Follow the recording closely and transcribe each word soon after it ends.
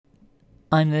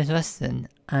I'm Liz Weston,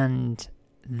 and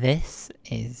this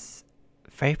is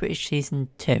Very British Season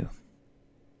 2.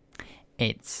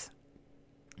 It's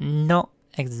not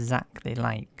exactly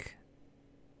like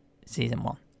Season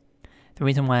 1. The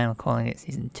reason why I'm calling it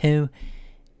Season 2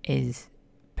 is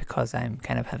because I'm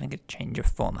kind of having a change of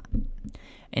format.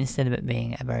 Instead of it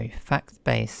being a very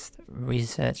fact-based,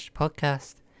 researched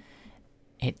podcast,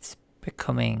 it's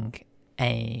becoming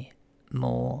a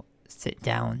more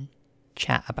sit-down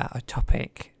chat about a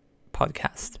topic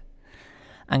podcast.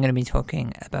 I'm going to be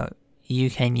talking about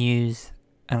UK news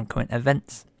and current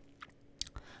events,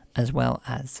 as well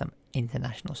as some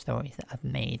international stories that have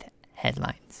made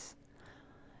headlines.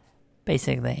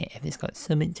 Basically, if it's got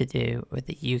something to do with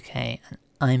the UK and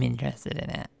I'm interested in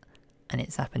it, and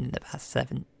it's happened in the past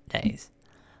 7 days,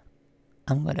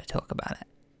 I'm going to talk about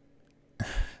it.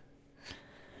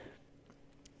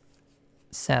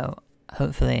 So,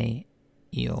 hopefully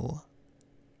you'll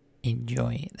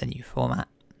enjoy the new format.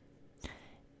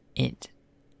 It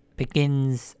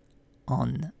begins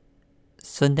on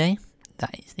Sunday,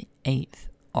 that is the 8th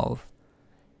of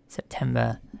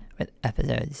September, with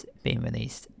episodes being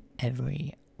released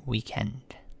every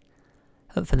weekend.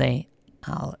 Hopefully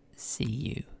I'll see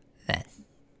you then.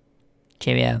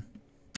 Cheerio.